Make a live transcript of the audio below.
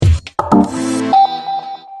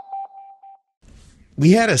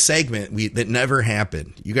we had a segment that never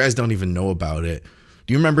happened. You guys don't even know about it.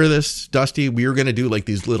 Do you remember this, Dusty? We were going to do like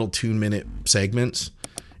these little 2-minute segments,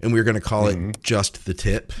 and we were going to call it Just the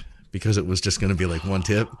Tip because it was just going to be like one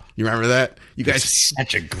tip. You remember that? You guys,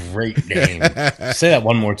 such a great name. Say that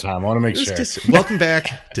one more time. I want to make sure. Welcome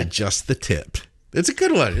back to Just the Tip. It's a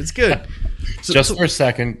good one. It's good. So, for a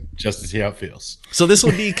second, just to see how it feels. So this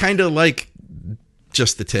will be kind of like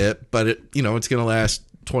Just the Tip, but it's going to last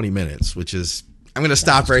 20 minutes, which is, I'm going to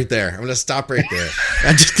stop right there. I'm just going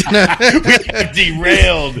to. We got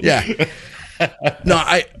derailed. Yeah.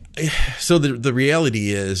 No, so the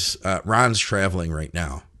reality is Ron's traveling right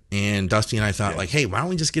now. And Dusty and I thought like, hey, why don't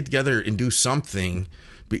we just get together and do something,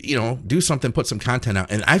 put some content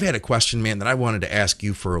out. And I've had a question, man, that I wanted to ask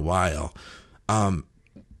you for a while.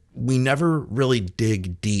 We never really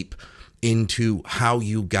dig deep into how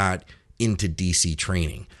you got into DC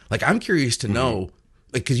training. Like, I'm curious to know,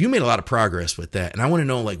 like, cause you made a lot of progress with that. And I want to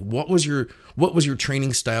know, like, what was your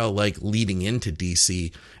training style like leading into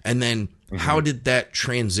DC? And then how did that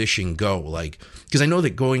transition go? Like, cause I know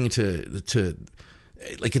that going to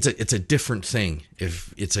like, it's a different thing.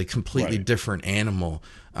 If it's a completely different animal,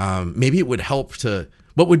 maybe it would help to,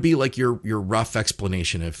 what would be like your rough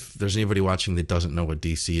explanation if there's anybody watching that doesn't know what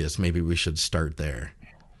DC is? Maybe we should start there.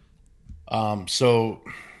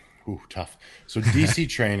 Tough. So DC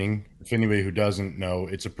training, if anybody who doesn't know,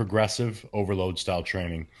 it's a progressive overload style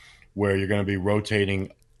training where you're going to be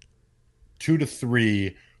rotating 2 to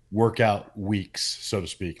 3 workout weeks, so to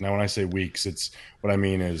speak. Now, when I say weeks, it's what I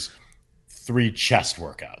mean is 3 chest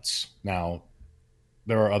workouts. Now,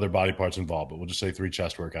 there are other body parts involved, but we'll just say 3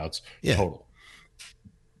 chest workouts total.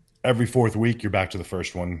 Every 4th week, you're back to the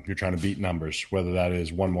first one. You're trying to beat numbers, whether that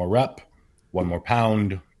is 1 more rep, 1 more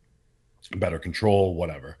pound, better control,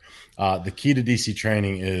 whatever. The key to DC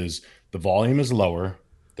training is the volume is lower,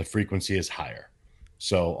 the frequency is higher.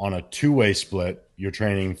 So on a 2-way split, you're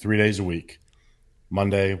training 3 days a week,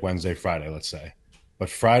 Monday, Wednesday, Friday, let's say. But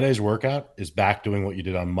Friday's workout is back doing what you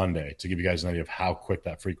did on Monday to give you guys an idea of how quick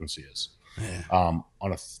that frequency is. On a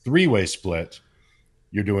 3-way split,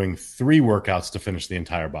 you're doing 3 workouts to finish the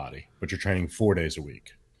entire body, but you're training 4 days a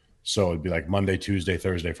week. So it'd be like Monday, Tuesday,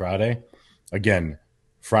 Thursday, Friday. Again,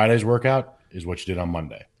 Friday's workout is what you did on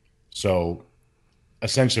Monday. So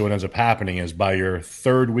essentially what ends up happening is by your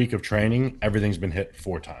 3rd week of training, everything's been hit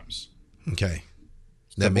 4 times. Okay.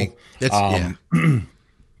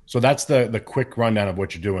 So that's the quick rundown of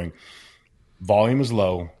what you're doing. Volume is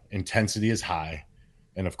low, intensity is high.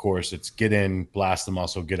 And of course it's get in, blast the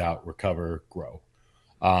muscle, get out, recover, grow.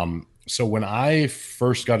 So when I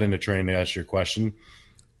first got into training, to answer your question,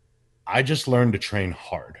 I just learned to train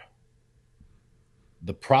hard.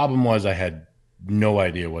 The problem was I had no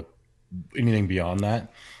idea what anything beyond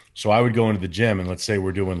that. So I would go into the gym and let's say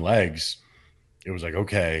we're doing legs. It was like,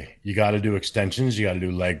 okay, you got to do extensions. You got to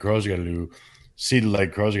do leg curls. You got to do seated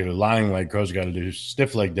leg curls. You got to do lying leg curls. You got to do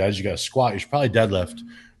stiff leg deads. You got to squat. You should probably deadlift.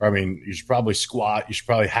 You should probably squat. You should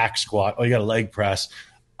probably hack squat. Oh, you got to leg press.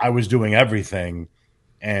 I was doing everything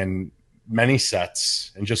and many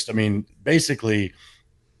sets and basically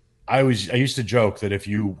I used to joke that if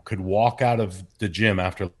you could walk out of the gym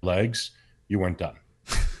after legs, you weren't done.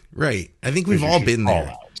 Right. I think we've all been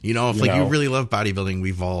there. You really love bodybuilding,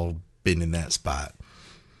 we've all been in that spot.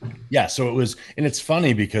 Yeah. So it was, and it's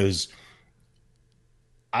funny because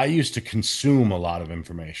I used to consume a lot of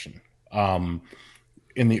information. In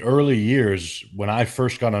the early years, when I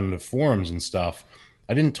first got onto forums and stuff,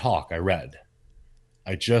 I didn't talk. I read.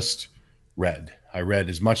 I just read. I read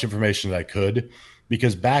as much information as I could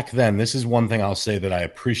because back then, this is one thing I'll say that I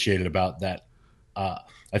appreciated about that.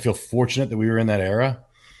 I feel fortunate that we were in that era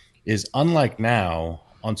is unlike now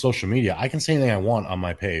on social media, I can say anything I want on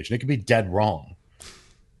my page and it could be dead wrong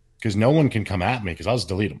because no one can come at me because I'll just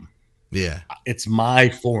delete them. Yeah. It's my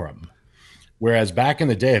forum. Whereas back in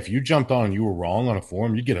the day, if you jumped on and you were wrong on a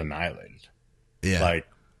forum, you'd get annihilated. Yeah.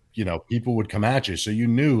 People would come at you. So you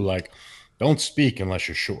knew don't speak unless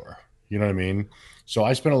you're sure. You know what I mean? So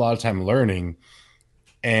I spent a lot of time learning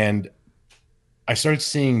and I started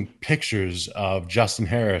seeing pictures of Justin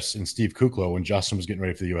Harris and Steve Kuklo when Justin was getting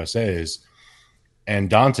ready for the USAs and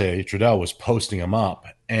Dante Trudell was posting them up.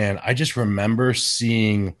 And I just remember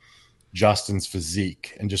seeing Justin's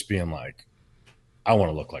physique and just being like, I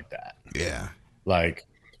want to look like that. Yeah.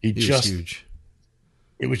 He was huge.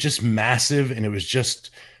 It was just massive and it was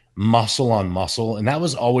just muscle on muscle. And that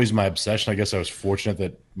was always my obsession. I guess I was fortunate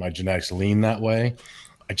that my genetics lean that way.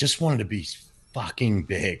 I just wanted to be fucking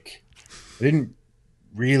big. I didn't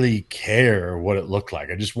really care what it looked like.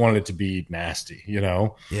 I just wanted it to be nasty,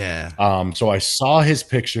 Yeah. So I saw his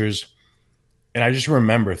pictures And I just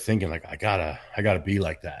remember thinking like, I gotta be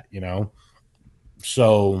like that, you know?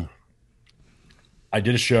 So I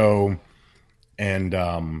did a show, and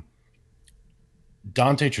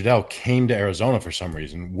Dante Trudell came to Arizona for some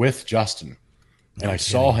reason with Justin. And No I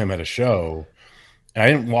saw kidding. him at a show, and I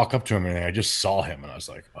didn't walk up to him or anything. I just saw him, and I was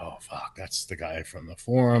like, oh, fuck, that's the guy from the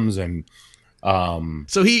forums. And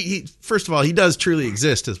So he first of all, he does truly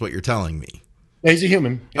exist, is what you're telling me. he's a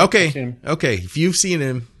human. Yeah, I've seen Okay. him. Okay. If you've seen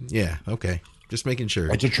him, yeah. Okay. Just making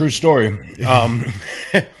sure. It's a true story.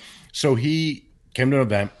 So he came to an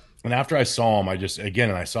event, and after I saw him,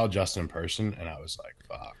 and I saw Justin in person, and I was like,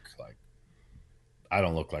 fuck, like, I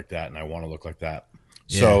don't look like that, and I want to look like that.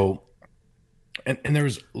 Yeah. So, and there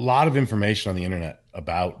was a lot of information on the internet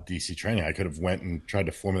about DC training. I could have went and tried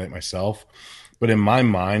to formulate myself, but in my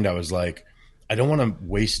mind, I was like, I don't want to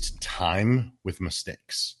waste time with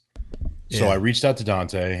mistakes. So Yeah. I reached out to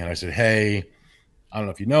Dante and I said, hey, I don't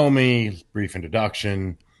know if you know me, brief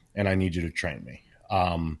introduction, and I need you to train me.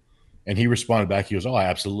 And he responded back. He goes, oh, I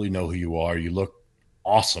absolutely know who you are. You look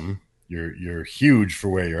awesome. You're huge for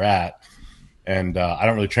where you're at. And I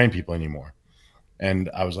don't really train people anymore. And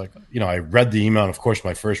I was like, I read the email, and of course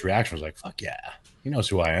my first reaction was like, fuck yeah, he knows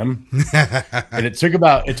who I am. And it took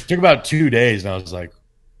about 2 days, and I was like,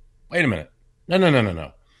 wait a minute.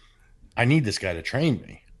 No. I need this guy to train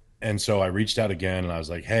me. And so I reached out again, and I was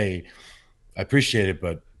like, hey, I appreciate it,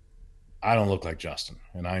 but I don't look like Justin,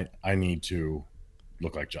 and I need to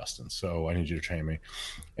look like Justin. So I need you to train me.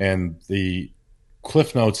 And the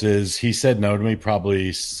Cliff Notes is he said no to me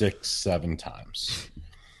probably 6-7 times.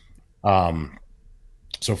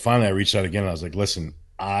 So finally I reached out again, and I was like, listen,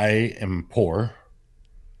 I am poor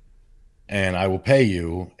and I will pay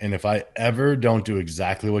you. And if I ever don't do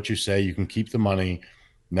exactly what you say, you can keep the money,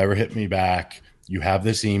 never hit me back. You have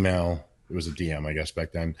this email. It was a DM, I guess,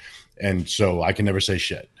 back then. And so I can never say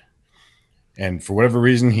shit. And for whatever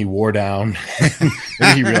reason, he wore down.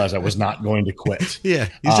 Then he realized I was not going to quit. Yeah.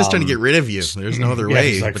 He's just trying to get rid of you. There's no other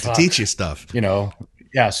way he's like, but to "Fuck." teach you stuff.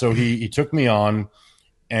 Yeah. So he took me on,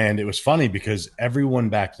 and it was funny because everyone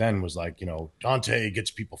back then was like, Dante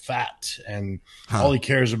gets people fat, and all he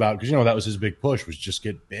cares about, because that was his big push, was just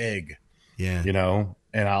get big. Yeah.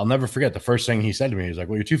 And I'll never forget the first thing he said to me. He was like,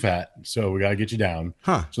 well, you're too fat, so we got to get you down.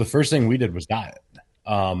 Huh. So the first thing we did was diet.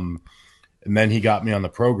 And then he got me on the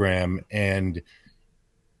program, and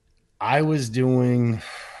I was doing,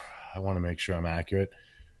 I want to make sure I'm accurate,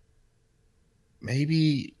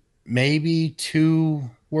 maybe 2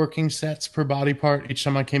 working sets per body part each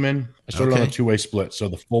time I came in. I started on a 2-way split, so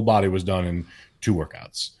the full body was done in 2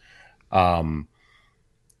 workouts.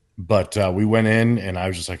 But we went in, and I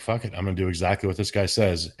was just like, fuck it, I'm going to do exactly what this guy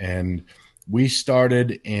says. And we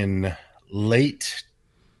started in late,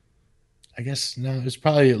 I guess, no, it was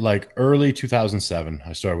probably like early 2007.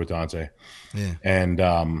 I started with Dante. Yeah.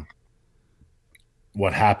 And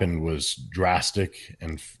what happened was drastic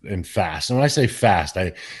and fast. And when I say fast,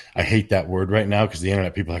 I hate that word right now, because the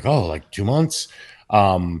internet people are like, oh, like 2 months.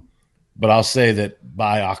 But I'll say that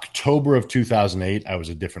by October of 2008, I was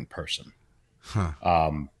a different person.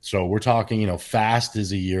 Huh. So we're talking, fast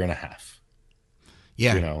is 1.5 years.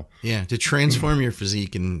 Yeah. Yeah. To transform your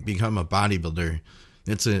physique and become a bodybuilder,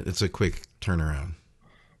 it's a quick turnaround.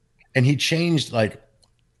 And he changed,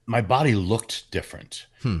 my body looked different.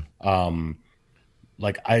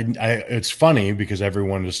 It's funny because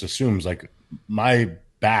everyone just assumes my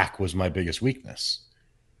back was my biggest weakness.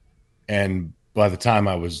 And by the time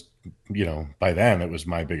I was, by then it was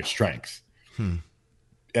my biggest strength.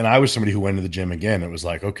 And I was somebody who went to the gym again. It was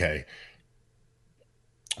like, okay,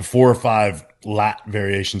 4 or 5 lat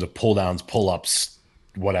variations of pull downs, pull ups,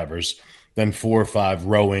 whatevers, then 4 or 5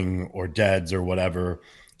 rowing or deads or whatever.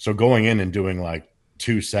 So going in and doing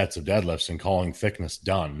 2 sets of deadlifts and calling thickness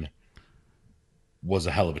done was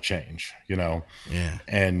a hell of a change, Yeah.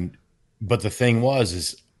 But the thing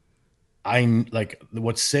is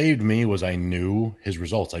what saved me was I knew his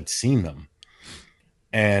results. I'd seen them,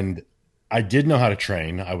 and I did know how to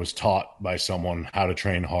train. I was taught by someone how to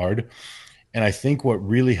train hard. And I think what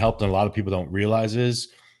really helped, and a lot of people don't realize, is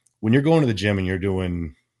when you're going to the gym and you're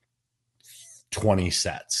doing 20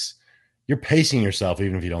 sets, you're pacing yourself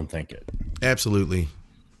even if you don't think it. Absolutely.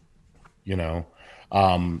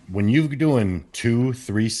 When you're doing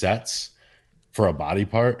 2-3 sets for a body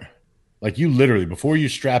part, you literally, before you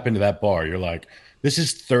strap into that bar, you're like, this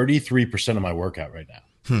is 33% of my workout right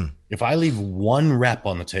now. If I leave 1 rep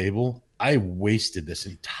on the table, I wasted this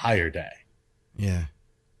entire day. Yeah.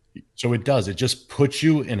 So it just puts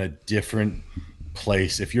you in a different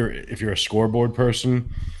place. If you're a scoreboard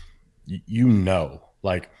person,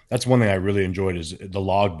 Like that's one thing I really enjoyed is the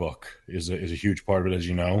logbook is a huge part of it, as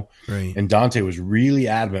you know. Right. And Dante was really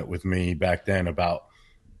adamant with me back then about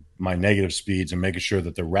my negative speeds and making sure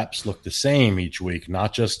that the reps look the same each week,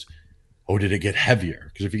 not just, oh, did it get heavier?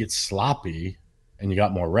 Because if you get sloppy and you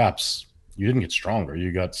got more reps, you didn't get stronger,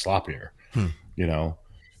 you got sloppier, you know?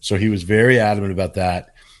 So he was very adamant about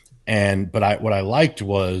that. But what I liked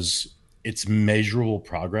was it's measurable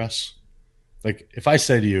progress. Like if I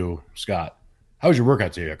say to you, Scott, how was your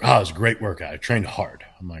workout today? Like, oh, it was a great workout. I trained hard.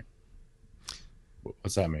 I'm like,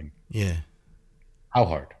 what's that mean? Yeah. How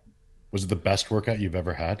hard? Was it the best workout you've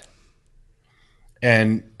ever had?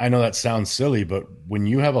 And I know that sounds silly, but when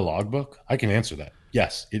you have a logbook, I can answer that.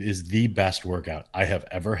 Yes, it is the best workout I have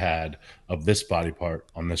ever had of this body part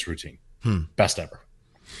on this routine. Best ever.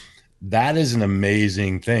 That is an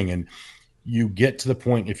amazing thing. And you get to the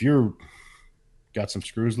point, if you're got some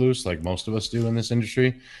screws loose, like most of us do in this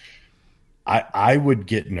industry, I would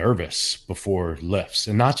get nervous before lifts,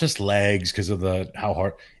 and not just legs because of how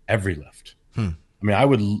hard, every lift. I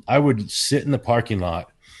mean, I would sit in the parking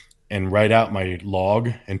lot and write out my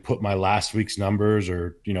log and put my last week's numbers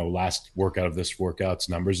or, last workout of this workout's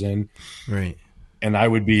numbers in. Right. And I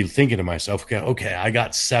would be thinking to myself, okay, I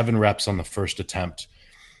got 7 reps on the first attempt.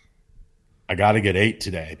 I got to get 8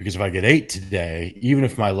 today, because if I get 8 today, even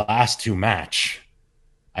if my last 2 match,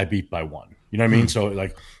 I beat by 1. You know what I mean? So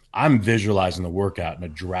like I'm visualizing the workout in a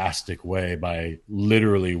drastic way by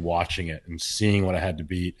literally watching it and seeing what I had to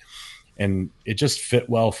beat. And it just fit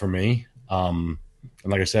well for me. And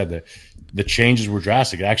like I said, the changes were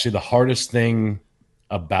drastic. Actually, the hardest thing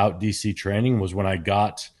about DC training was when I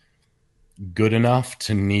got good enough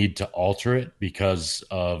to need to alter it because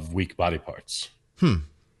of weak body parts.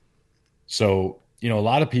 So, a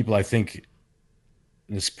lot of people, I think,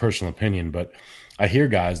 this is personal opinion, but I hear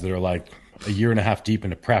guys that are like a year and a half deep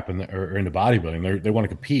into prep or into bodybuilding. They want to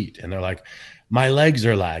compete, and they're like, my legs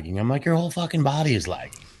are lagging. I'm like, your whole fucking body is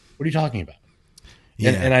lagging. What are you talking about?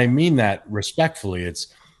 Yeah. And I mean that respectfully.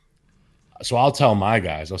 So I'll tell my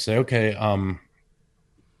guys, I'll say, okay,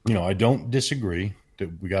 I don't disagree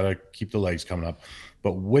that we got to keep the legs coming up,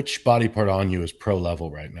 but which body part on you is pro level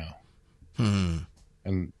right now?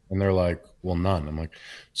 And they're like, well, none. I'm like,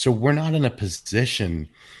 so we're not in a position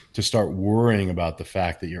to start worrying about the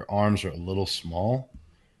fact that your arms are a little small,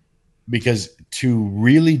 because to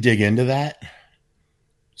really dig into that,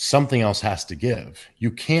 something else has to give. You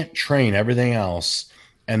can't train everything else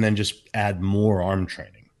and then just add more arm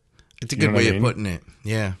training. It's a good way of putting it.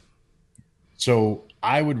 Yeah. So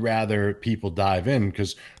I would rather people dive in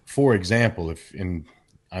because, for example,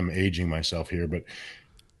 I'm aging myself here, but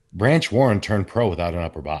Branch Warren turned pro without an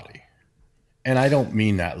upper body. And I don't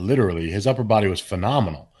mean that literally. His upper body was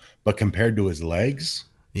phenomenal, but compared to his legs,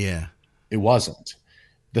 it wasn't.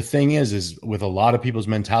 The thing is with a lot of people's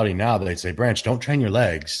mentality now, they say, Branch, don't train your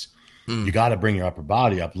legs. You got to bring your upper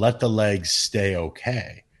body up. Let the legs stay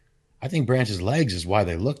okay. I think Branch's legs is why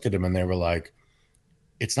they looked at him and they were like,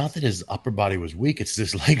 it's not that his upper body was weak. It's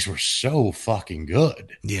his legs were so fucking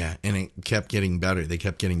good. Yeah. And it kept getting better. They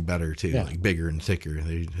kept getting better too, like bigger and thicker.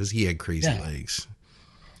 He had crazy legs.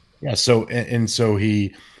 Yeah. So, so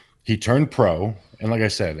he turned pro. And like I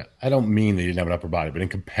said, I don't mean that he didn't have an upper body, but in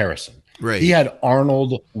comparison, he had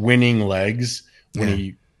Arnold winning legs when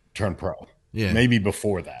he turned pro. Yeah. Maybe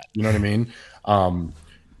before that. You know what I mean?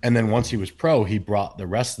 And then once he was pro, he brought the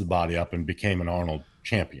rest of the body up and became an Arnold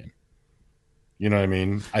champion. You know what I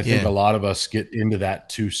mean? I think a lot of us get into that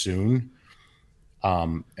too soon.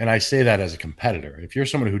 And I say that as a competitor. If you're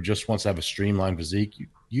someone who just wants to have a streamlined physique,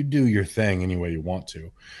 you do your thing any way you want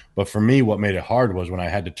to. But for me, what made it hard was when I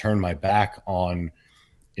had to turn my back on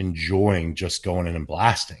enjoying just going in and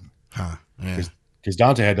blasting. Because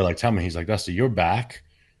Dante had to tell me, he's like, Dusty, your back,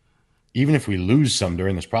 even if we lose some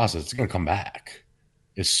during this process, it's going to come back.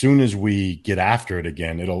 As soon as we get after it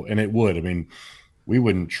again, it would. I mean, we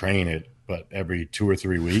wouldn't train it, but every 2 or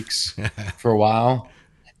 3 weeks for a while.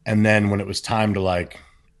 And then when it was time to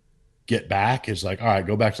get back, it's like, all right,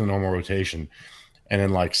 go back to the normal rotation. And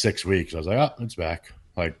in 6 weeks, I was like, oh, it's back,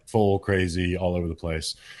 full crazy all over the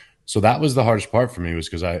place. So that was the hardest part for me, was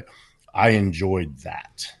because I enjoyed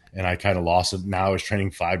that. And I kind of lost it. Now I was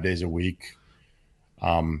training 5 days a week,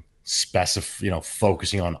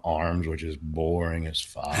 focusing on arms, which is boring as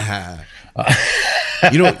fuck.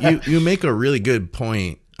 You make a really good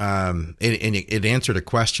point. And it answered a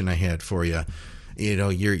question I had for you.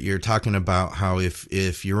 You're talking about how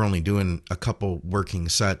if you're only doing a couple working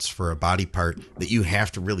sets for a body part, that you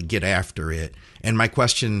have to really get after it. And my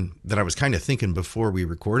question that I was kind of thinking before we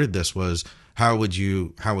recorded this was, how would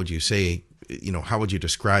you say, how would you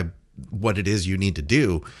describe what it is you need to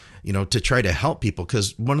do? to try to help people.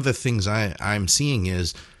 Because one of the things I'm seeing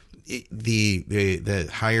is the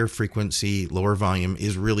higher frequency, lower volume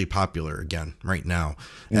is really popular again right now.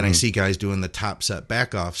 And I see guys doing the top set,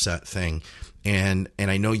 back off set thing. And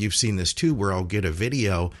I know you've seen this too, where I'll get a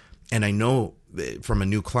video and I know from a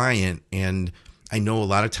new client, and I know a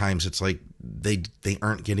lot of times it's like they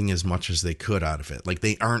aren't getting as much as they could out of it. Like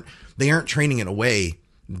they aren't training in a way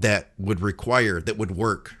that would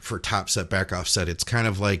work for top set, back off set. It's kind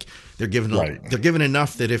of like they're given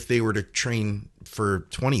enough that if they were to train for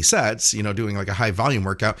 20 sets, doing like a high volume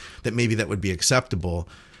workout, that maybe that would be acceptable.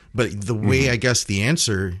 But the way I guess the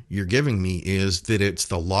answer you're giving me is that it's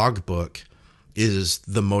the logbook is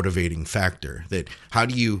the motivating factor. That how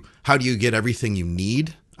do you get everything you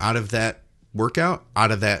need out of that workout,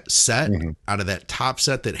 out of that set, out of that top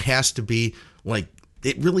set that has to be like,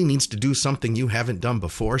 it really needs to do something you haven't done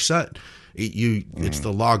before set. It's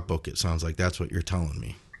the logbook. It sounds like that's what you're telling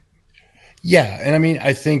me. Yeah. And I mean,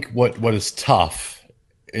 I think what is tough,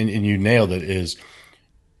 and you nailed it, is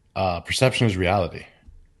perception is reality.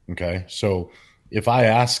 Okay. So if I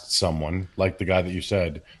asked someone like the guy that you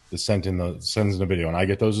said that sends in the video, and I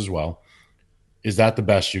get those as well, is that the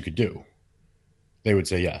best you could do? They would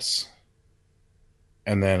say yes.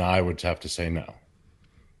 And then I would have to say no.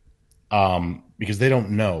 Because they don't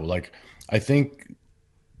know. Like, I think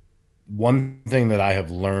one thing that I have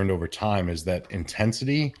learned over time is that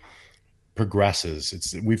intensity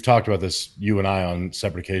progresses. We've talked about this, you and I, on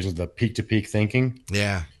separate occasions, the peak to peak thinking.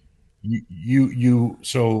 Yeah.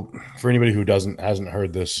 So for anybody who hasn't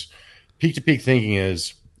heard this, peak to peak thinking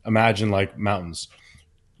is, imagine like mountains.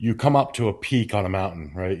 You come up to a peak on a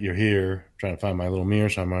mountain, right? You're here, trying to find my little mirror.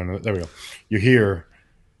 There we go. You're here.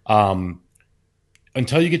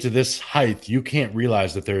 Until you get to this height, you can't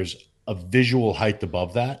realize that there's a visual height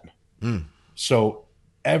above that. So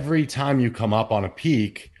every time you come up on a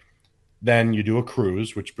peak, then you do a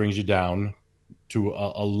cruise, which brings you down to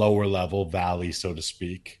a lower level valley, so to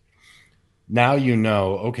speak. Now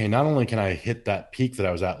okay, not only can I hit that peak that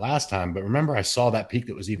I was at last time, but remember I saw that peak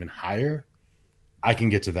that was even higher. I can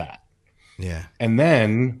get to that. Yeah. And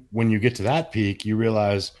then when you get to that peak, you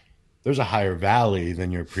realize there's a higher valley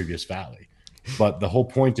than your previous valley. But the whole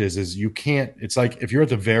point is you can't, it's like if you're at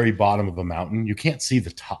the very bottom of a mountain, you can't see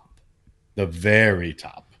the top, the very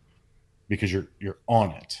top, because you're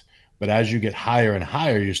on it. But as you get higher and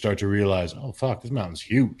higher, you start to realize, oh, fuck, this mountain's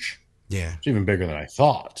huge. Yeah. It's even bigger than I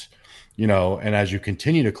thought, and as you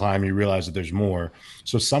continue to climb, you realize that there's more.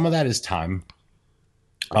 So some of that is time.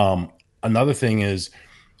 Another thing is,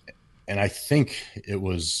 and I think it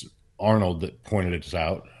was Arnold that pointed it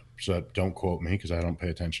out, so don't quote me because I don't pay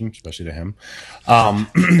attention, especially to him.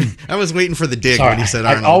 I was waiting for the dig when he said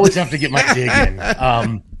Arnold. I always have to get my dig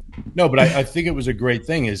in. No, but I think it was a great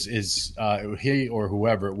thing is he or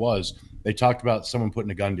whoever it was, they talked about someone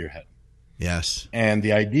putting a gun to your head. Yes. And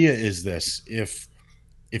the idea is this: if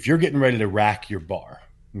you're getting ready to rack your bar,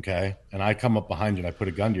 okay, and I come up behind you and I put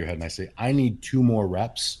a gun to your head and I say, I need 2 more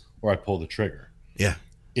reps or I pull the trigger. Yeah.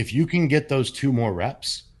 If you can get those 2 more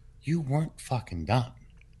reps, you weren't fucking done.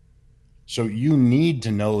 So you need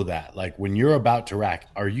to know that, like, when you're about to rack,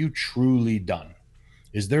 are you truly done?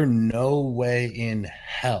 Is there no way in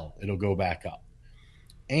hell it'll go back up?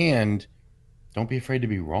 And don't be afraid to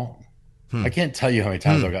be wrong. I can't tell you how many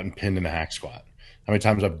times I've gotten pinned in a hack squat, how many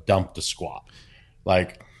times I've dumped a squat.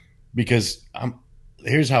 Like, because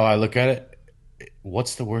here's how I look at it.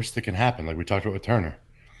 What's the worst that can happen? Like we talked about with Turner.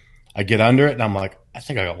 I get under it and I'm like, I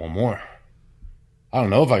think I got one more. I don't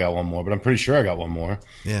know if I got one more, but I'm pretty sure I got one more.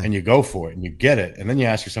 Yeah. And you go for it and you get it. And then you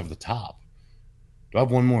ask yourself at the top, do I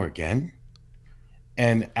have one more again?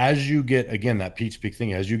 And as you get, again, that peak to peak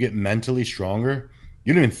thing, as you get mentally stronger,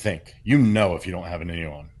 you don't even think. You know if you don't have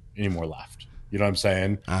any more left. You know what I'm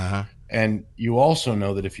saying? Uh-huh. And you also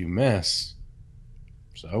know that if you miss,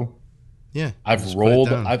 so yeah,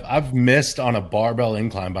 I've missed on a barbell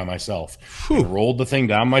incline by myself. Rolled the thing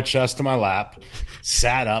down my chest to my lap,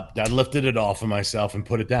 sat up, deadlifted it off of myself and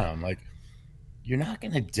put it down. Like, you're not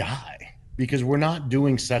going to die because we're not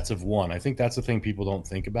doing sets of 1. I think that's the thing people don't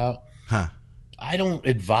think about. Huh. I don't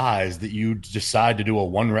advise that you decide to do a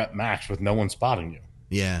 1 rep max with no one spotting you.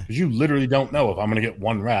 Yeah. Because you literally don't know if I'm going to get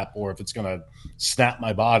 1 rep or if it's going to snap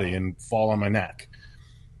my body and fall on my neck.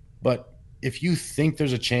 But if you think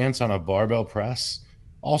there's a chance on a barbell press,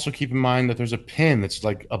 also keep in mind that there's a pin that's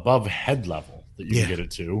like above head level that you can get it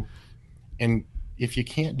to. And if you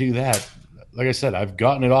can't do that, like I said, I've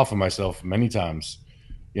gotten it off of myself many times.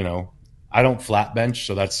 I don't flat bench,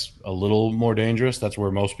 so that's a little more dangerous. That's where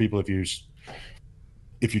most people,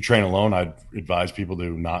 if you train alone, I'd advise people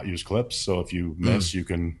to not use clips. So if you miss, you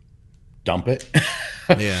can dump it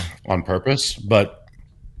Yeah. on purpose. But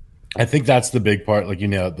I think that's the big part. Like,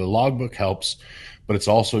 the logbook helps, but it's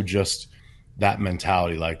also just that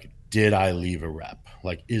mentality. Like, did I leave a rep?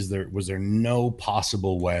 Like, was there no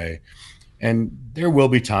possible way? And there will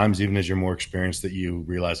be times, even as you're more experienced, that you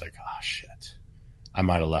realize like, oh shit, I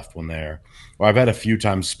might have left one there. Or I've had a few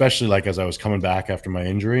times, especially like as I was coming back after my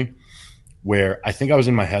injury, where I think I was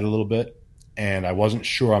in my head a little bit and I wasn't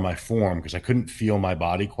sure on my form because I couldn't feel my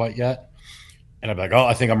body quite yet. And I'd be like, oh,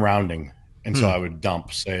 I think I'm rounding. And so Hmm. I would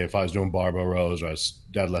dump, say if I was doing barbell rows or I was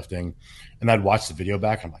deadlifting, and I'd watch the video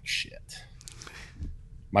back. I'm like, shit,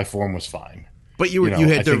 my form was fine. But you I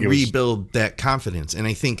had to think it was, rebuild that confidence, and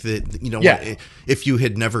I think that yeah, if you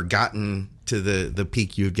had never gotten to the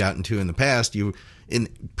peak you'd gotten to in the past,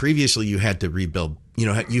 previously you had to rebuild.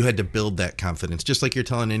 You had to build that confidence, just like you're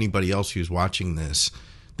telling anybody else who's watching this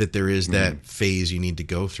that there is that phase you need to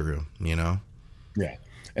go through. yeah.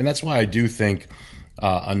 And that's why I do think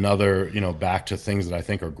another, back to things that I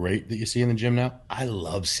think are great that you see in the gym now. I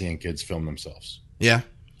love seeing kids film themselves. Yeah,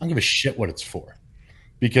 I don't give a shit what it's for.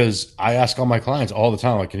 Because I ask all my clients all the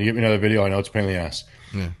time, like, can you get me another video? I know it's a pain in the ass.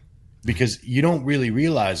 yeah, Because you don't really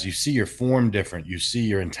realize, you see your form different. You see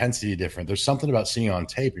your intensity different. There's something about seeing on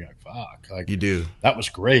tape. You're like, fuck, like you do. that was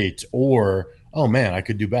great. Or, oh man, I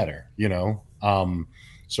could do better,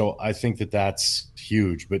 So I think that that's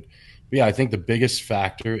huge. But yeah, I think the biggest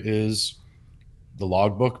factor is the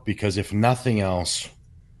logbook, because if nothing else,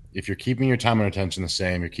 if you're keeping your time and attention the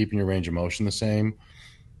same, you're keeping your range of motion the same,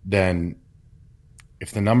 then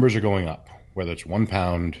if the numbers are going up, whether it's 1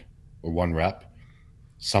 pound or 1 rep,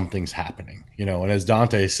 something's happening, And as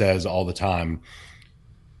Dante says all the time,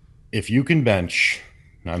 if you can bench,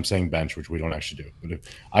 now I'm saying bench, which we don't actually do, but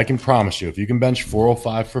I can promise you, if you can bench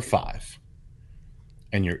 405 for 5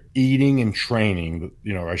 and you're eating and training,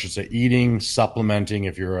 or I should say eating, supplementing,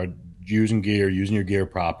 if you're using your gear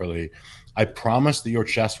properly, I promise that your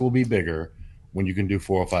chest will be bigger when you can do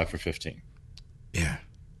 405 for 15. Yeah,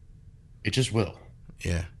 It just will.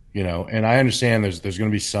 yeah, And I understand there's going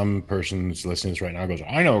to be some person that's listening to this right now goes,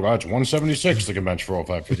 I know, God, it's 176 that can bench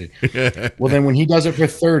 405 Well, then when he does it for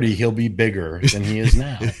 30, he'll be bigger than he is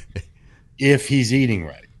now if he's eating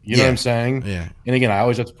right. You know what I'm saying? Yeah. And again, I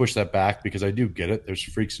always have to push that back because I do get it. There's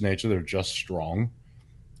freaks of nature that are just strong.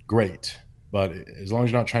 Great. But as long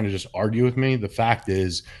as you're not trying to just argue with me, the fact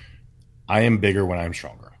is I am bigger when I'm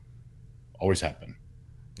stronger. Always have been.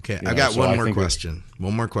 Okay, I got one more question.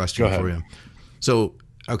 One more question for you. So,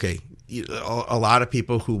 okay, a lot of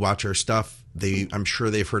people who watch our stuff, I'm sure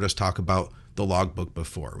they've heard us talk about the logbook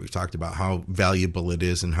before. We've talked about how valuable it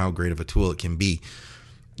is and how great of a tool it can be.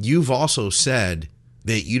 You've also said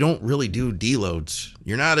that you don't really do deloads.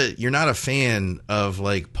 You're not a fan of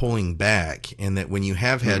like pulling back, and that when you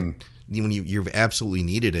have had when you've absolutely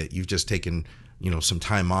needed it, you've just taken some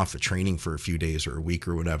time off of training for a few days or a week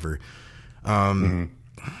or whatever.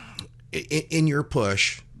 In your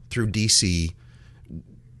push through DC,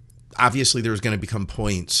 obviously there's going to become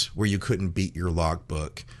points where you couldn't beat your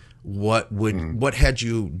logbook. What had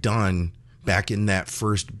you done back in that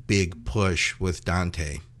first big push with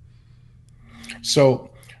Dante? So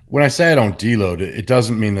when I say I don't deload, it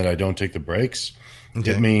doesn't mean that I don't take the breaks.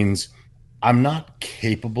 Okay. It means I'm not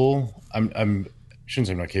capable. I shouldn't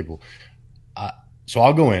say I'm not capable. So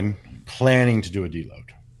I'll go in planning to do a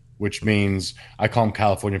deload, which means I call them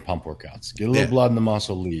California pump workouts. Get a little blood in the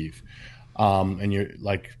muscle, leave. And you're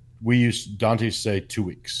like, Dante used to say 2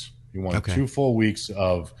 weeks. You want 2 full weeks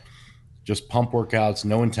of just pump workouts,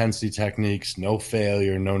 no intensity techniques, no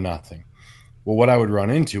failure, no nothing. Well, what I would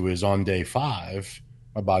run into is on day 5,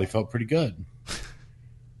 my body felt pretty good.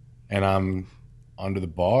 And I'm under the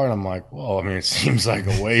bar and I'm like, well, I mean, it seems like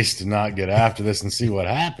a waste to not get after this and see what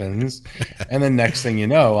happens. And then next thing you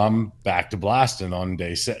know, I'm back to blasting on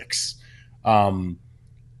day 6. I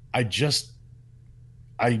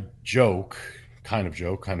joke, kind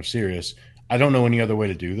of serious. I don't know any other way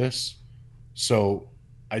to do this. So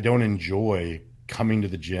I don't enjoy coming to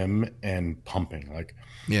the gym and pumping. Like,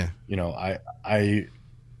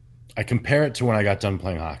 I compare it to when I got done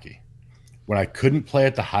playing hockey. When I couldn't play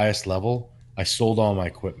at the highest level, I sold all my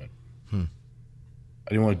equipment. I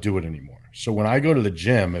didn't want to do it anymore. So when I go to the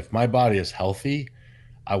gym, if my body is healthy,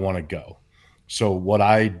 I want to go. So what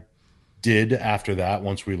I did after that,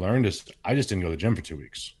 once we learned, is I just didn't go to the gym for 2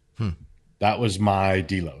 weeks. That was my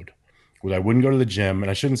deload. I wouldn't go to the gym, and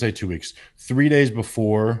I shouldn't say 2 weeks. 3 days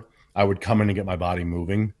before, I would come in and get my body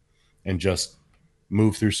moving and just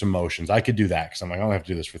move through some motions. I could do that because I'm like, I don't have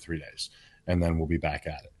to do this for 3 days, and then we'll be back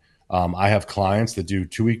at it. I have clients that do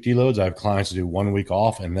 2 week deloads. I have clients that do 1 week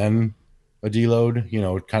off and then a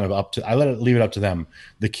deload, kind of up to, leave it up to them.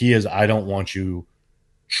 The key is I don't want you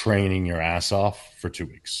training your ass off for 2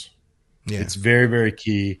 weeks. Yeah. It's very, very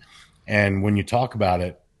key. And when you talk about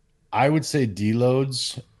it, I would say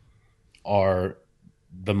deloads are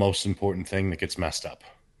the most important thing that gets messed up.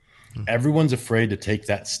 Everyone's afraid to take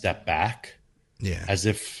that step back as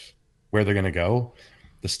if where they're going to go.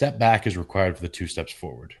 The step back is required for the 2 steps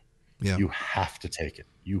forward. Yeah. You have to take it.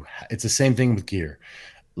 It's the same thing with gear.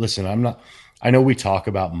 Listen, I know we talk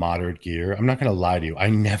about moderate gear. I'm not going to lie to you. I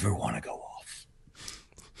never want to go off.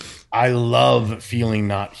 I love feeling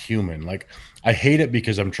not human. Like, I hate it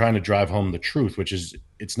because I'm trying to drive home the truth, which is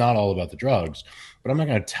it's not all about the drugs, but I'm not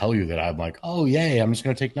going to tell you that I'm like, oh, yay, I'm just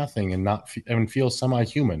going to take nothing and feel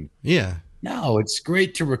semi-human. Yeah. No, it's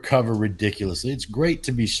great to recover ridiculously. It's great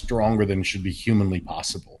to be stronger than should be humanly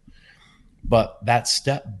possible. But that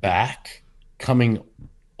step back, coming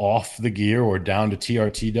off the gear or down to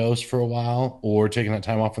TRT dose for a while or taking that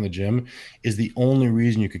time off in the gym is the only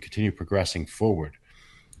reason you could continue progressing forward.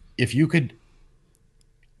 If you could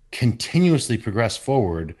continuously progress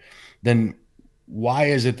forward, then why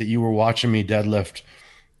is it that you were watching me deadlift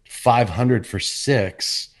 500 for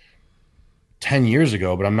 6 10 years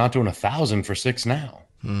ago, but I'm not doing 1,000 for 6 now?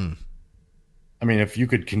 I mean, if you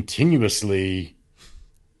could continuously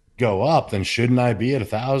go up, then shouldn't I be at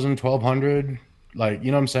 1,000, 1,200? Like,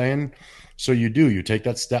 you know what I'm saying? So you take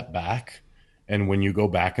that step back. And when you go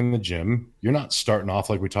back in the gym, you're not starting off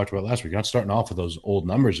like we talked about last week. You're not starting off with those old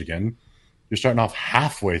numbers again. You're starting off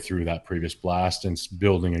halfway through that previous blast and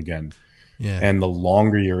building again. Yeah. And the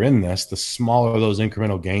longer you're in this, the smaller those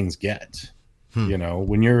incremental gains get.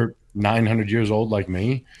 When you're 900 years old like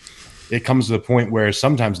me, it comes to the point where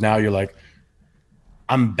sometimes now you're like,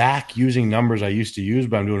 I'm back using numbers I used to use,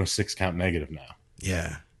 but I'm doing a 6 count negative now.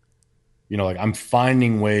 Yeah. Like I'm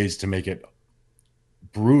finding ways to make it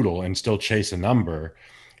brutal and still chase a number,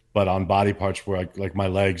 but on body parts where like my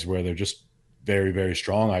legs, where they're just very, very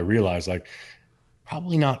strong, I realize like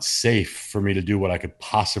probably not safe for me to do what I could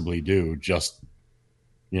possibly do, just,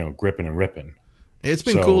 gripping and ripping. It's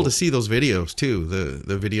been cool to see those videos too.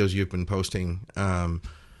 The videos you've been posting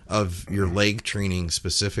of your leg training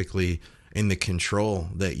specifically in the control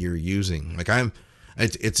that you're using. Like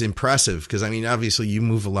it's impressive because I mean, obviously you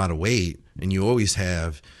move a lot of weight and you always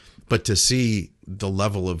have, but to see the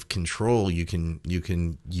level of control you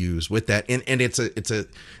can use with that. And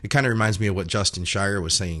it kind of reminds me of what Justin Shire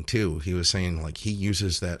was saying too. He was saying like he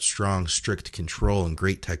uses that strong, strict control and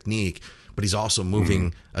great technique, but he's also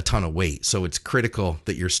moving a ton of weight. So it's critical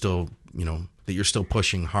that you're still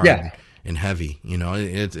pushing hard and heavy.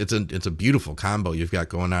 It's a beautiful combo you've got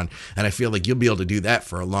going on. And I feel like you'll be able to do that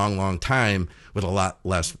for a long, long time with a lot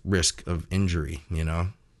less risk of injury,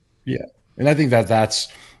 Yeah. And I think that's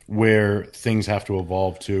where things have to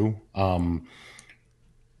evolve too.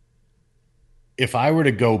 If I were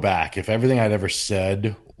to go back, if everything I'd ever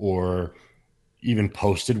said or even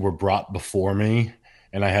posted were brought before me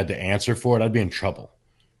and I had to answer for it, I'd be in trouble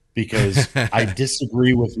because I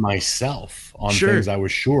disagree with myself on things I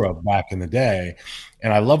was sure of back in the day.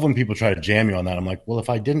 And I love when people try to jam me on that. I'm like, well, if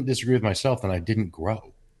I didn't disagree with myself, then I didn't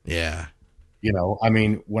grow. Yeah. I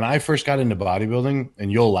mean, when I first got into bodybuilding,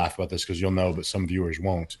 and you'll laugh about this because you'll know, but some viewers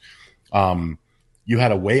won't. You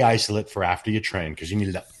had a whey isolate for after you train because you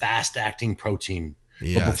needed a fast acting protein.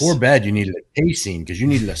 Yes. But before bed, you needed a casein because you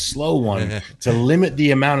needed a slow one to limit the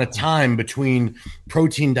amount of time between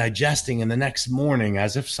protein digesting and the next morning,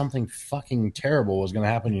 as if something fucking terrible was going to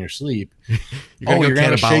happen in your sleep. You're going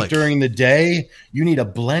to shake during the day. You need a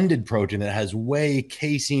blended protein that has whey,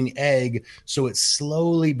 casein, egg, so it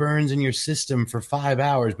slowly burns in your system for 5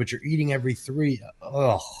 hours, but you're eating every 3.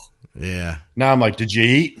 Ugh. Yeah. Now I'm like, did you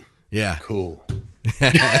eat? Yeah. Cool.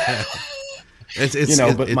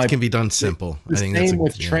 It can be done simple. I think same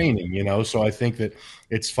with training, So I think that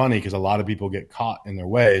it's funny because a lot of people get caught in their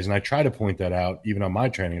ways, and I try to point that out even on my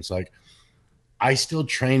training. It's like I still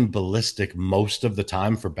train ballistic most of the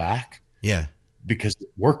time for back, because it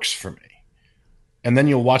works for me. And then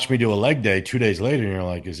you'll watch me do a leg day 2 days later, and you're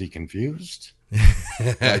like, "Is he confused?"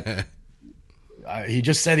 He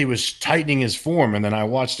just said he was tightening his form, and then I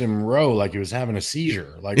watched him row like he was having a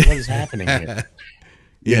seizure. Like, what is happening here?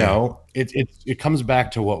 It comes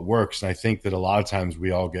back to what works. And I think that a lot of times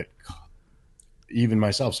we all get, even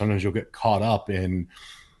myself, sometimes you'll get caught up in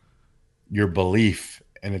your belief.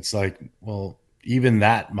 And it's like, well, even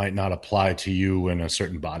that might not apply to you in a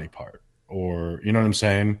certain body part, or, you know what I'm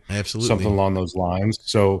saying? Absolutely. Something along those lines.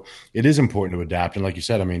 So it is important to adapt. And like you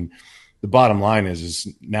said, I mean, the bottom line is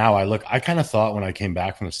now I kind of thought when I came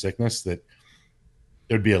back from the sickness that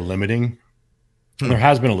there'd be a limiting And there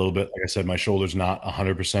has been a little bit, like I said, my shoulder's not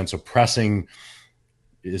 100%. So pressing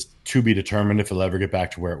is to be determined if it'll ever get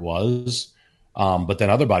back to where it was. But then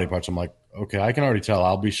other body parts, I'm like, okay, I can already tell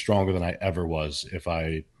I'll be stronger than I ever was if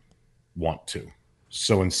I want to.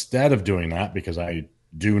 So instead of doing that, because I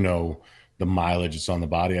do know the mileage that's on the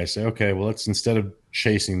body, I say, okay, well, let's, instead of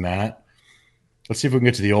chasing that, let's see if we can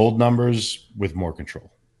get to the old numbers with more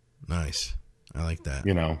control. Nice. I like that.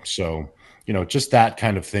 So, just that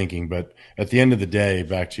kind of thinking. But at the end of the day,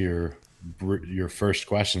 back to your first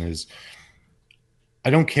question is, I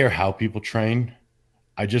don't care how people train.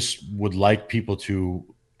 I just would like people to,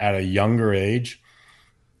 at a younger age,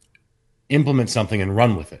 implement something and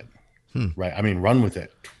run with it. Right? I mean, run with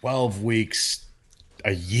it. 12 weeks,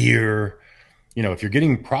 a year. If you're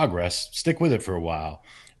getting progress, stick with it for a while.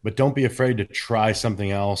 But don't be afraid to try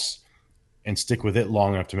something else and stick with it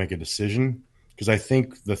long enough to make a decision. Because I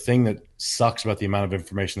think the thing that sucks about the amount of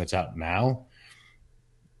information that's out now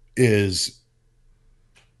is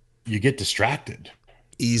you get distracted.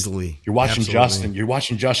 Easily. You're watching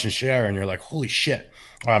Justin share, and you're like, holy shit.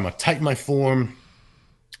 All right, I'm going to tighten my form.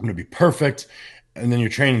 I'm going to be perfect. And then you're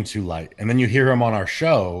training too light. And then you hear him on our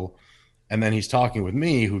show, and then he's talking with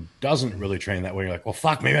me, who doesn't really train that way. You're like, well,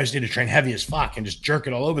 fuck, maybe I just need to train heavy as fuck and just jerk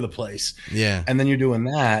it all over the place. Yeah. And then you're doing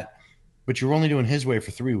that, but you're only doing his way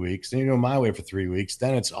for 3 weeks. Then you're doing my way for 3 weeks.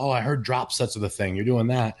 Then it's, I heard drop sets of the thing. You're doing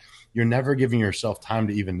that. You're never giving yourself time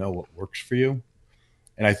to even know what works for you.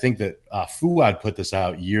 And I think that Fouad put this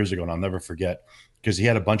out years ago, and I'll never forget, because he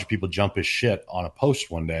had a bunch of people jump his shit on a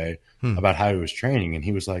post one day about how he was training. And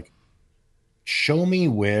he was like, show me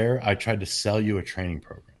where I tried to sell you a training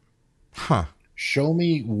program. Show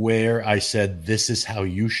me where I said, this is how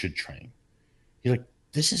you should train. He's like,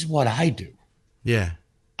 this is what I do. Yeah.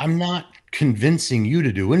 I'm not convincing you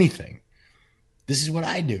to do anything. This is what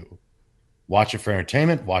I do. Watch it for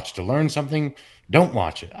entertainment, watch to learn something. Don't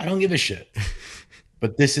watch it. I don't give a shit.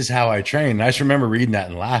 But this is how I train. And I just remember reading that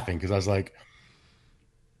and laughing, because I was like,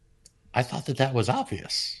 I thought that was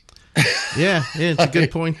obvious. Yeah, it's a good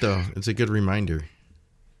point, though. It's a good reminder.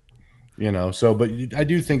 But I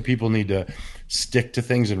do think people need to stick to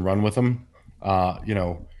things and run with them. I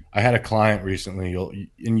had a client recently,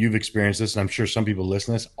 and you've experienced this, and I'm sure some people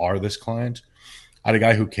listening to this are this client. I had a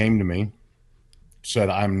guy who came to me, said,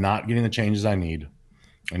 I'm not getting the changes I need.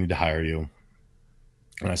 I need to hire you.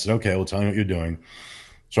 And I said, okay, well, tell me what you're doing.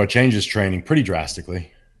 So I changed his training pretty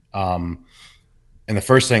drastically. And the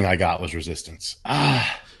first thing I got was resistance.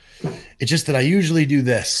 It's just that I usually do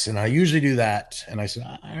this and I usually do that. And I said,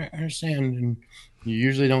 I understand. And you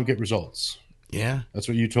usually don't get results. Yeah. That's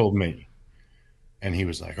what you told me. And he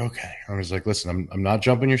was like, okay. I was like, listen, I'm not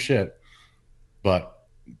jumping your shit, but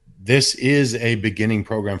this is a beginning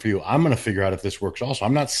program for you. I'm going to figure out if this works also.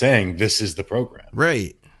 I'm not saying this is the program.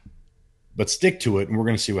 Right. But stick to it and we're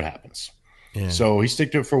going to see what happens. Yeah. So he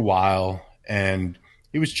stuck to it for a while and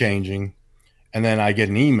he was changing. And then I get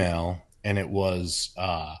an email and it was,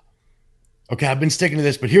 okay, I've been sticking to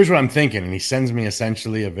this, but here's what I'm thinking. And he sends me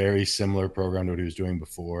essentially a very similar program to what he was doing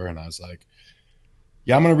before. And I was like,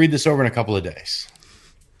 yeah, I'm going to read this over in a couple of days,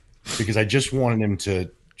 because I just wanted him to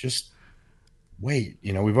just wait.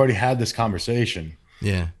 We've already had this conversation.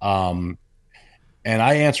 Yeah. And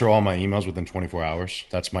I answer all my emails within 24 hours.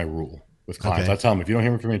 That's my rule with clients. Okay. I tell them, if you don't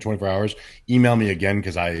hear from me in 24 hours, email me again,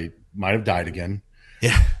 because I might have died again.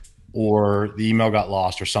 Yeah. Or the email got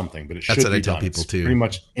lost or something, but it should be done. That's what I tell people too. Pretty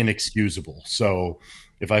much inexcusable. So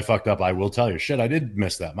if I fucked up, I will tell you, shit, I did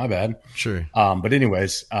miss that. My bad. Sure. But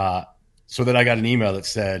anyways, so then I got an email that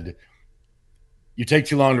said, you take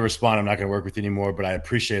too long to respond. I'm not going to work with you anymore, but I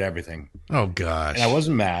appreciate everything. Oh gosh. And I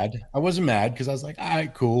wasn't mad. Because I was like, all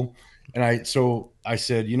right, cool. And I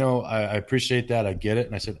said, I appreciate that. I get it.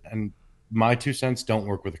 And I said, and my 2 cents, don't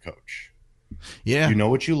work with a coach. Yeah. You know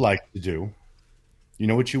what you like to do. You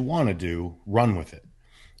know what you want to do, run with it.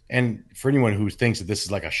 And for anyone who thinks that this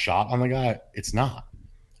is like a shot on the guy, it's not.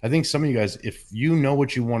 I think some of you guys, if you know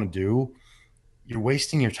what you want to do, you're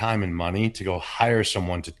wasting your time and money to go hire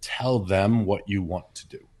someone to tell them what you want to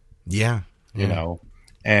do. Yeah.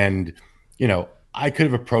 And, I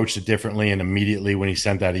could have approached it differently, and immediately when he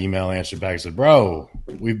sent that email, answered back, I said, bro,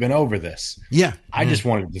 we've been over this. Yeah. I just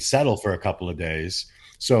wanted to settle for a couple of days.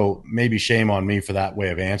 So maybe shame on me for that way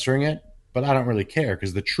of answering it, but I don't really care,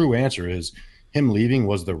 because the true answer is him leaving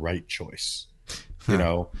was the right choice.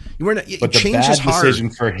 But the bad decision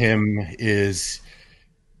for him is,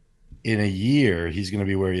 in a year, he's going to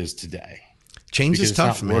be where he is today. Change is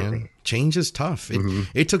tough, man. Change is tough.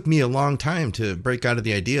 It took me a long time to break out of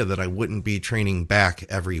the idea that I wouldn't be training back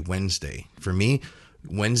every Wednesday. For me,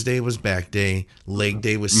 Wednesday was back day, leg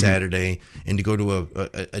day was Saturday, and to go to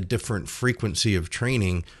a different frequency of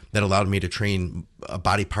training that allowed me to train a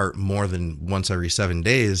body part more than once every 7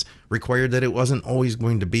 days required that it wasn't always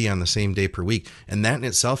going to be on the same day per week. And that in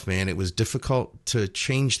itself, man, it was difficult to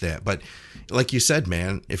change that. But like you said,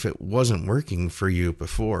 man, if it wasn't working for you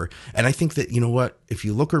before, and I think that, you know what, if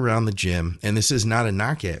you look around the gym, and this is not a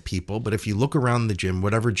knock at people, but if you look around the gym,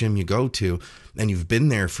 whatever gym you go to, and you've been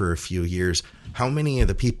there for a few years, how many of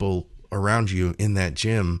the people around you in that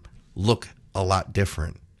gym look a lot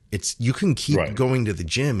different? You can keep going to the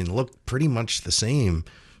gym and look pretty much the same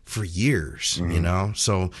for years, you know?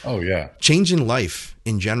 So change in life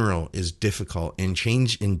in general is difficult, and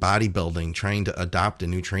change in bodybuilding, trying to adopt a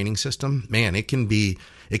new training system, man, it can be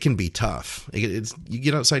tough. You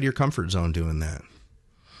get outside your comfort zone doing that.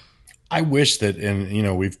 I wish that, and you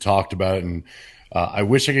know, we've talked about it, and I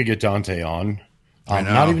wish I could get Dante on,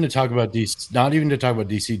 not even to talk about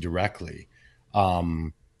DC directly,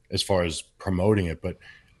 as far as promoting it, but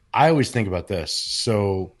I always think about this.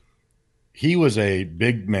 So he was a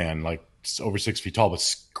big man, like over 6 feet tall, but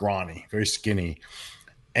scrawny, very skinny.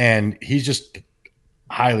 And he's just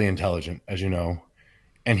highly intelligent, as you know.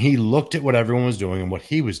 And he looked at what everyone was doing and what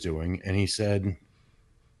he was doing, and he said,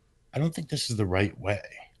 I don't think this is the right way.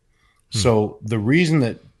 So the reason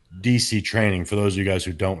that DC training, for those of you guys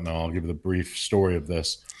who don't know, I'll give you the brief story of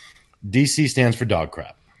this. DC stands for dog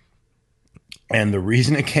crap. And the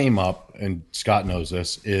reason it came up, and Scott knows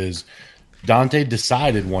this, is Dante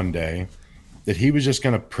decided one day that he was just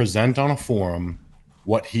going to present on a forum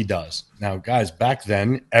what he does. Now, guys, back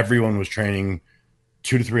then, everyone was training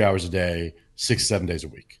 2 to 3 hours a day, 6 to 7 days a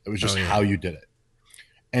week. It was just how you did it.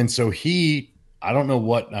 And so I don't know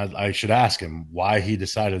what, I should ask him why he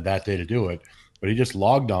decided that day to do it, but he just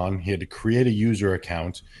logged on. He had to create a user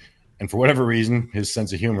account. And for whatever reason, his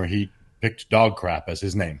sense of humor, he picked dog crap as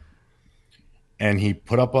his name. And he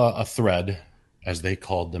put up a thread, as they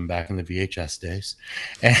called them back in the VHS days.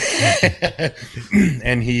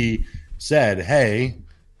 And he said, hey,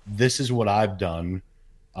 this is what I've done.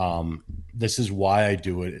 This is why I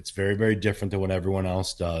do it. It's very, very different than what everyone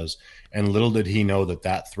else does. And little did he know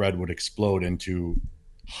that thread would explode into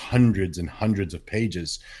hundreds and hundreds of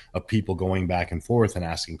pages of people going back and forth and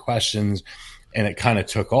asking questions. And it kind of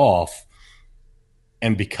took off.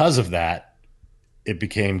 And because of that, it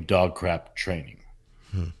became dog crap training.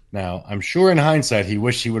 Now, I'm sure in hindsight, he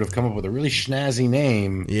wished he would have come up with a really snazzy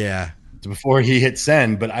name before he hit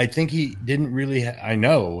send, but I think he didn't really, I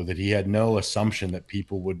know that he had no assumption that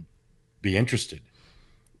people would be interested.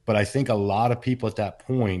 But I think a lot of people at that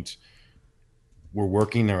point were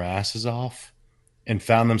working their asses off and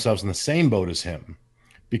found themselves in the same boat as him,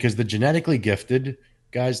 because the genetically gifted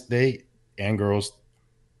guys, and girls,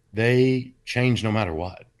 they change no matter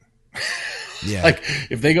what. Yeah. Like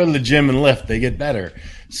if they go to the gym and lift, they get better.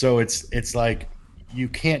 So it's like you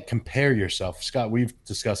can't compare yourself. Scott, we've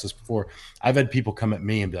discussed this before. I've had people come at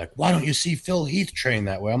me and be like, why don't you see Phil Heath train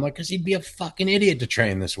that way? I'm like, because he'd be a fucking idiot to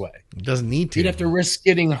train this way. He doesn't need to. He'd have to risk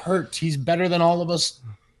getting hurt. He's better than all of us.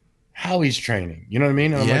 How he's training. You know what I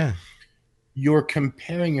mean? And I'm like, you're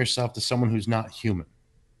comparing yourself to someone who's not human.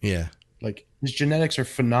 Yeah. Like his genetics are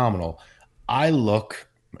phenomenal. I look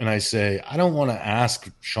and I say, I don't want to ask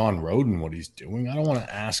Sean Roden what he's doing. I don't want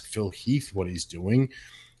to ask Phil Heath what he's doing.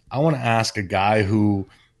 I want to ask a guy who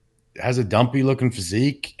has a dumpy looking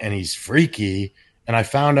physique and he's freaky. And I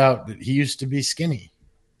found out that he used to be skinny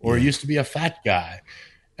or he used to be a fat guy.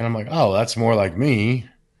 And I'm like, oh, that's more like me.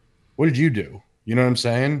 What did you do? You know what I'm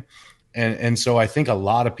saying? And so I think a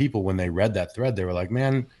lot of people, when they read that thread, they were like,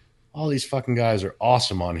 man, all these fucking guys are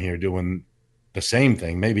awesome on here doing the same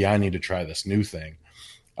thing. Maybe I need to try this new thing.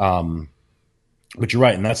 But you're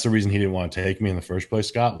right. And that's the reason he didn't want to take me in the first place,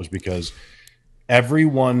 Scott, was because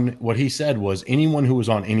everyone, what he said was anyone who was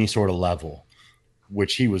on any sort of level,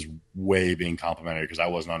 which he was way being complimentary because I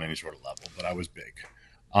wasn't on any sort of level, but I was big.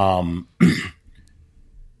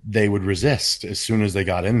 They would resist as soon as they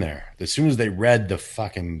got in there. As soon as they read the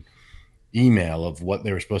fucking email of what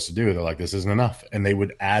they were supposed to do, they're like, this isn't enough. And they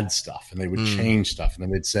would add stuff and they would change stuff. And then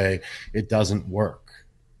they'd say, it doesn't work.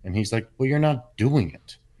 And he's like, well, you're not doing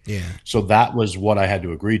it. Yeah. So that was what I had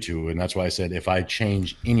to agree to. And that's why I said, if I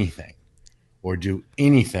change anything or do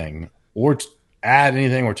anything or add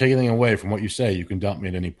anything or take anything away from what you say, you can dump me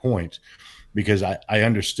at any point, because I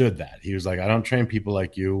understood that. He was like, I don't train people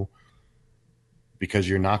like you because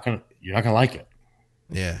you're not going to like it.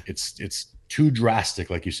 Yeah. It's too drastic,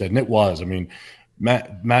 like you said. And it was. I mean,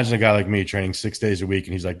 imagine a guy like me training 6 days a week,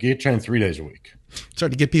 and he's like, you train 3 days a week. It's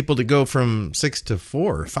hard to get people to go from 6 to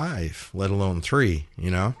 4 or 5, let alone 3,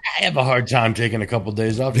 you know? I have a hard time taking a couple of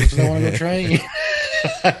days off just because I want to go train.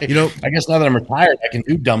 I guess now that I'm retired, I can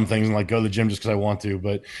do dumb things and like go to the gym just because I want to.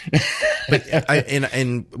 But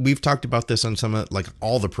and we've talked about this on some of like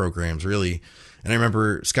all the programs really. And I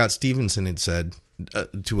remember Scott Stevenson had said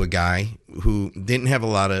to a guy who didn't have a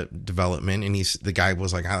lot of development, and the guy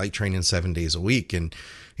was like, I like training 7 days a week, and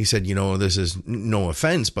he said, this is no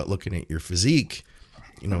offense, but looking at your physique,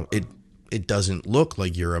 it doesn't look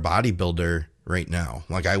like you're a bodybuilder right now.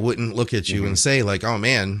 Like I wouldn't look at you and say like, oh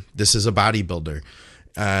man, this is a bodybuilder.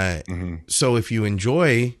 So if you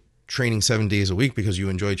enjoy training 7 days a week because you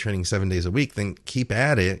enjoy training 7 days a week, then keep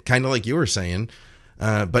at it. Kind of like you were saying.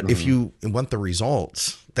 But if you want the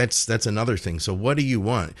results, that's another thing. So what do you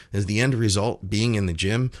want? Is the end result being in the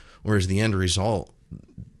gym, or is the end result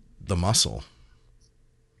the muscle?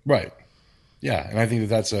 Right. Yeah. And I think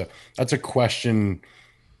that's a question.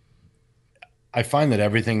 I find that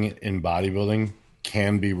everything in bodybuilding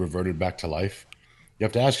can be reverted back to life. You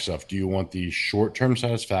have to ask yourself, do you want the short-term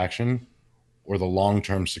satisfaction or the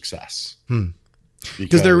long-term success?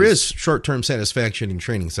 Because there is short-term satisfaction in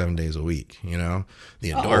training 7 days a week, the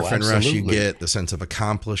endorphin rush you get, the sense of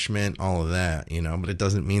accomplishment, all of that, but it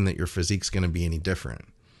doesn't mean that your physique's going to be any different.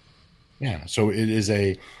 Yeah. So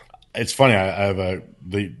it's funny. I have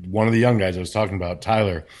one of the young guys I was talking about,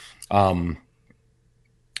 Tyler,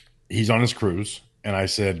 he's on his cruise, and I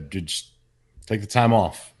said, dude, just take the time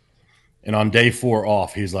off. And on day 4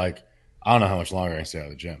 off, he's like, I don't know how much longer I can stay out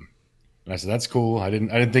of the gym. And I said, that's cool. I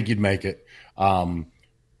didn't think you'd make it.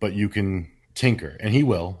 But you can tinker, and he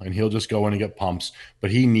will, and he'll just go in and get pumps,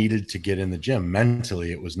 but he needed to get in the gym.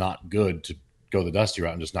 Mentally, it was not good to go the dusty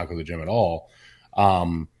route and just not go to the gym at all.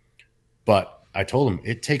 But I told him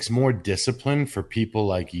it takes more discipline for people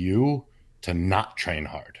like you to not train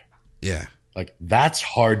hard. Yeah. Like that's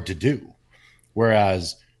hard to do.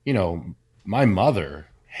 Whereas, my mother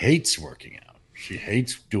hates working out. She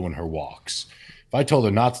hates doing her walks. If I told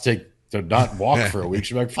her not not walk for a week,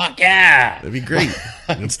 she'd be like, fuck yeah. That'd be great.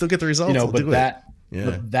 And still get the results.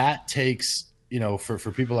 But that takes,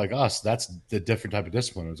 for people like us, that's the different type of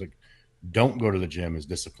discipline. It's like, don't go to the gym is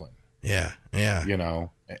discipline. Yeah. Yeah.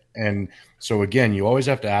 And so again, you always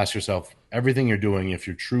have to ask yourself, everything you're doing, if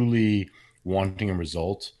you're truly wanting a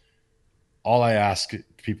result, all I ask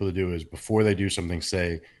people to do is before they do something,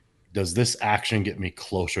 say, does this action get me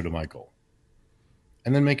closer to my goal?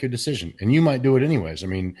 And then make your decision. And you might do it anyways. I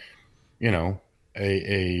mean,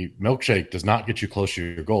 a milkshake does not get you closer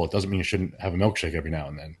to your goal. It doesn't mean you shouldn't have a milkshake every now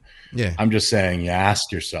and then. Yeah. I'm just saying you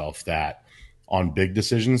ask yourself that on big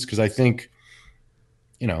decisions, because I think,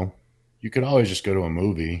 you could always just go to a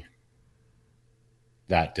movie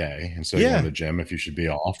that day instead of going to the gym if you should be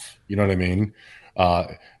off. You know what I mean?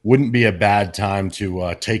 Wouldn't be a bad time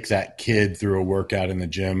to take that kid through a workout in the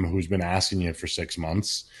gym who's been asking you for 6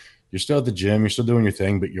 months. You're still at the gym, you're still doing your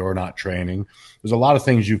thing, but you're not training. There's a lot of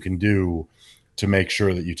things you can do to make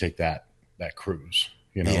sure that you take that cruise,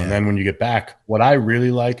 And then when you get back, what I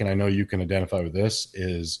really like, and I know you can identify with this,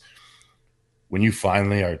 is when you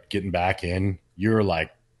finally are getting back in, you're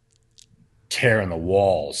like tearing the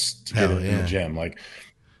walls to get in the gym. Like,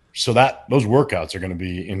 so those workouts are going to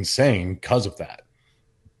be insane because of that.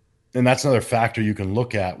 And that's another factor you can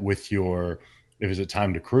look at with if it's a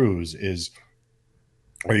time to cruise is,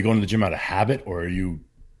 are you going to the gym out of habit, or are you,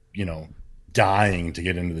 dying to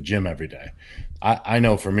get into the gym every day? I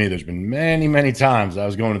know for me, there's been many, many times I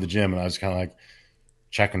was going to the gym and I was kind of like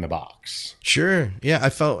checking the box. Sure. Yeah.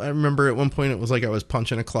 I remember at one point it was like I was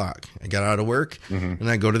punching a clock. I got out of work and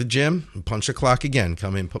I go to the gym and punch a clock again,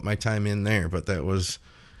 come in, put my time in there. But that was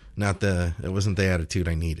it wasn't the attitude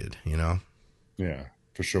I needed, Yeah,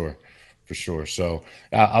 for sure. For sure. So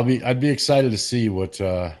I'd be excited to see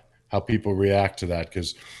how people react to that,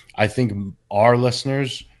 because I think our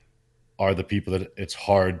listeners are the people that it's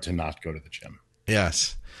hard to not go to the gym.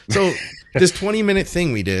 Yes. So this 20-minute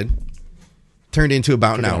thing we did turned into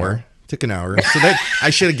about an hour. Took an hour. So that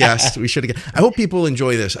I should have guessed. We should have. I hope people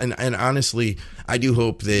enjoy this. And honestly, I do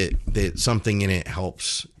hope that something in it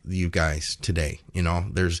helps you guys today.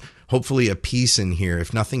 There's hopefully a piece in here.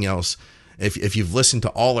 If nothing else, if you've listened to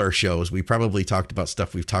all our shows, we probably talked about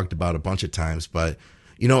stuff we've talked about a bunch of times, but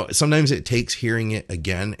sometimes it takes hearing it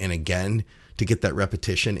again and again to get that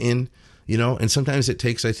repetition in, and sometimes it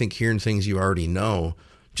takes, I think, hearing things you already know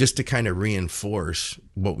just to kind of reinforce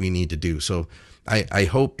what we need to do. So I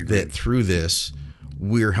hope that through this,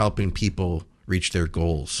 we're helping people reach their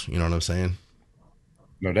goals. You know what I'm saying?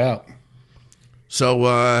 No doubt.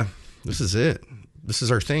 So this is it. This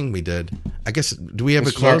is our thing we did. I guess, do we have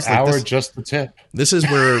a close? Like hour, just the tip. This is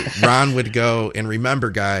where Ron would go, and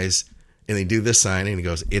remember, guys, and they do this sign, and he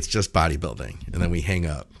goes, it's just bodybuilding. And then we hang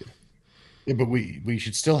up. Yeah, but we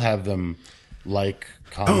should still have them like,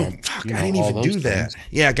 Oh, comment, fuck, you I know, didn't all even those do that. things.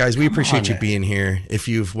 Yeah, guys, we Come appreciate you on. being here. If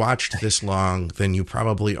you've watched this long, then you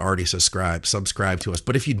probably already subscribe to us.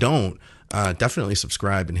 But if you don't, definitely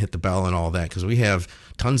subscribe and hit the bell and all that, because we have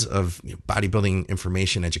tons of bodybuilding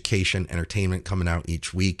information, education, entertainment coming out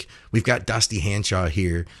each week. We've got Dusty Hanshaw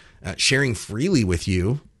here sharing freely with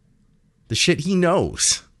you the shit he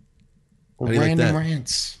knows. How do you like Random that?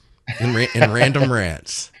 rants. And random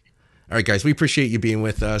rants. All right, guys, we appreciate you being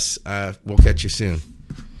with us. We'll catch you soon.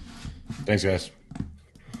 Thanks, guys.